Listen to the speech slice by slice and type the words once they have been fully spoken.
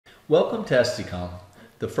Welcome to Esticom,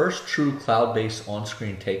 the first true cloud-based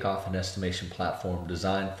on-screen takeoff and estimation platform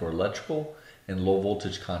designed for electrical and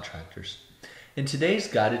low-voltage contractors. In today's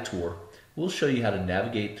guided tour, we'll show you how to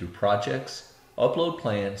navigate through projects, upload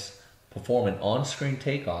plans, perform an on-screen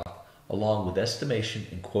takeoff, along with estimation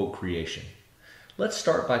and quote creation. Let's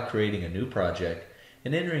start by creating a new project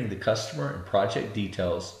and entering the customer and project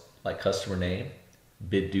details like customer name,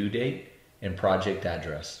 bid due date, and project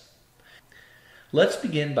address. Let's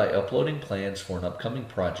begin by uploading plans for an upcoming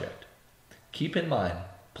project. Keep in mind,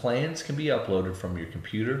 plans can be uploaded from your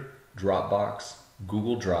computer, Dropbox,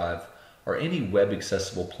 Google Drive, or any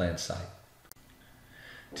web-accessible plan site.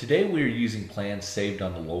 Today we are using plans saved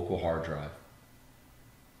on the local hard drive.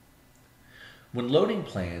 When loading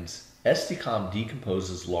plans, Esticom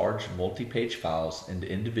decomposes large multi-page files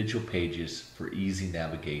into individual pages for easy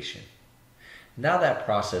navigation. Now that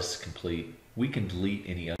process is complete, we can delete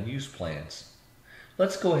any unused plans.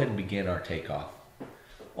 Let's go ahead and begin our takeoff.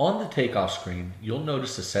 On the takeoff screen, you'll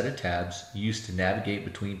notice a set of tabs used to navigate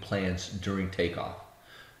between plans during takeoff.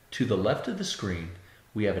 To the left of the screen,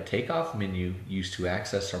 we have a takeoff menu used to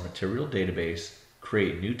access our material database,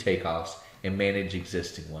 create new takeoffs, and manage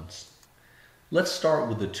existing ones. Let's start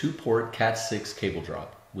with the 2-port Cat6 cable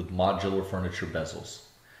drop with modular furniture bezels.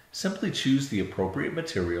 Simply choose the appropriate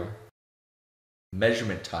material,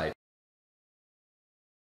 measurement type,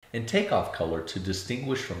 and takeoff color to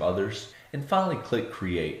distinguish from others, and finally click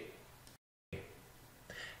Create.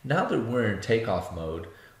 Now that we're in takeoff mode,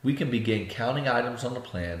 we can begin counting items on the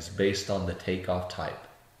plans based on the takeoff type,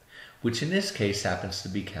 which in this case happens to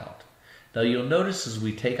be count. Now you'll notice as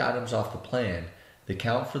we take items off the plan, the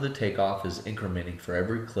count for the takeoff is incrementing for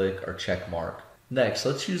every click or check mark. Next,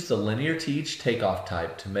 let's use the linear to each takeoff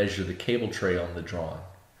type to measure the cable tray on the drawing.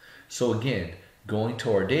 So again, going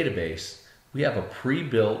to our database, we have a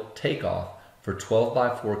pre-built takeoff for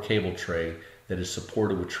 12x4 cable tray that is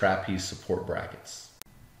supported with trapeze support brackets.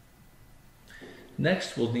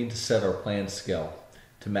 Next, we'll need to set our plan scale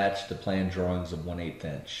to match the plan drawings of 1/8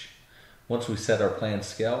 inch. Once we set our plan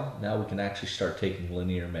scale, now we can actually start taking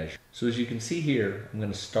linear measures. So as you can see here, I'm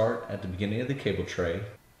going to start at the beginning of the cable tray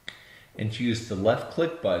and use the left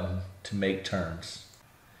click button to make turns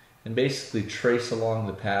and basically trace along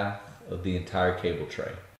the path of the entire cable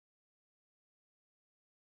tray.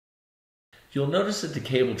 You'll notice that the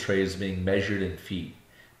cable tray is being measured in feet,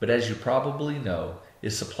 but as you probably know,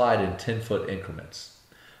 is supplied in 10-foot increments.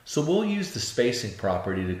 So we'll use the spacing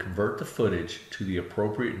property to convert the footage to the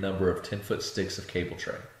appropriate number of 10-foot sticks of cable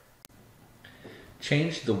tray.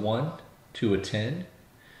 Change the 1 to a 10,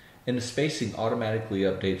 and the spacing automatically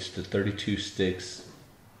updates to 32 sticks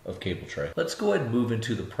of cable tray. Let's go ahead and move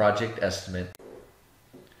into the project estimate.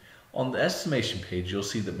 On the estimation page, you'll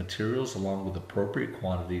see that materials along with appropriate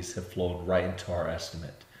quantities have flowed right into our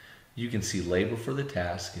estimate. You can see labor for the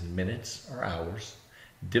task in minutes or hours,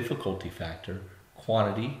 difficulty factor,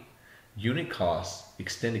 quantity, unit cost,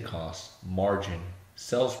 extended cost, margin,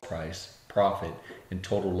 sales price, profit, and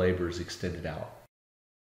total labor is extended out.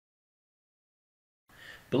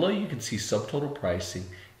 Below you can see subtotal pricing,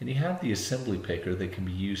 and you have the assembly picker that can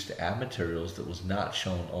be used to add materials that was not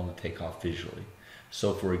shown on the takeoff visually.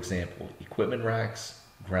 So for example, equipment racks,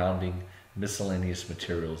 grounding, miscellaneous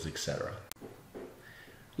materials, etc.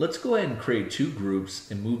 Let's go ahead and create 2 groups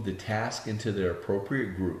and move the task into their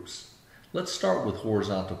appropriate groups. Let's start with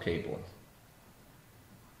horizontal cabling.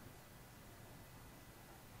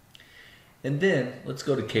 And then let's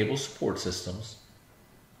go to cable support systems.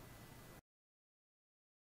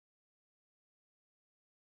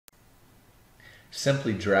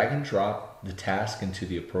 Simply drag and drop the task into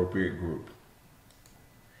the appropriate group.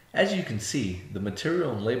 As you can see, the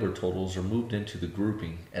material and labor totals are moved into the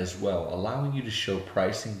grouping as well, allowing you to show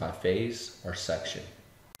pricing by phase or section.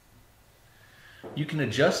 You can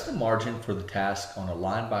adjust the margin for the task on a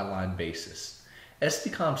line-by-line basis.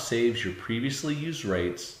 Esticom saves your previously used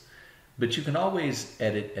rates, but you can always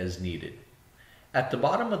edit as needed. At the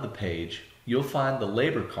bottom of the page, you'll find the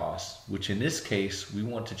labor costs, which in this case we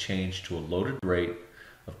want to change to a loaded rate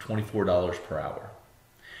of $24 per hour.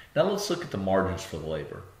 Now let's look at the margins for the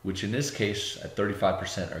labor, which in this case at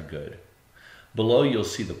 35% are good. Below you'll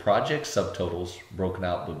see the project subtotals broken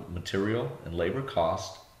out with material and labor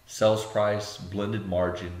cost, sales price, blended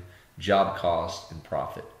margin, job cost, and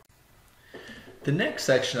profit. The next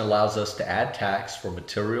section allows us to add tax for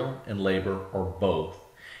material and labor or both.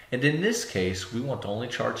 And in this case, we want to only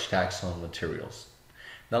charge tax on materials.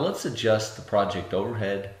 Now let's adjust the project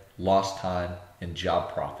overhead, lost time, and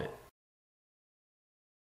job profit.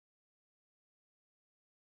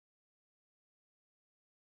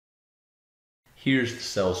 Here's the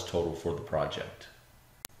sales total for the project.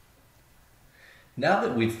 Now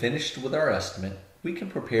that we've finished with our estimate, we can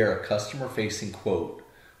prepare a customer-facing quote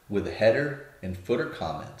with a header and footer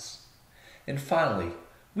comments. And finally,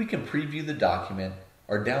 we can preview the document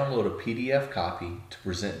or download a PDF copy to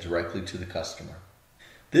present directly to the customer.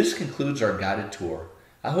 This concludes our guided tour.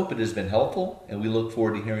 I hope it has been helpful, and we look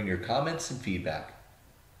forward to hearing your comments and feedback.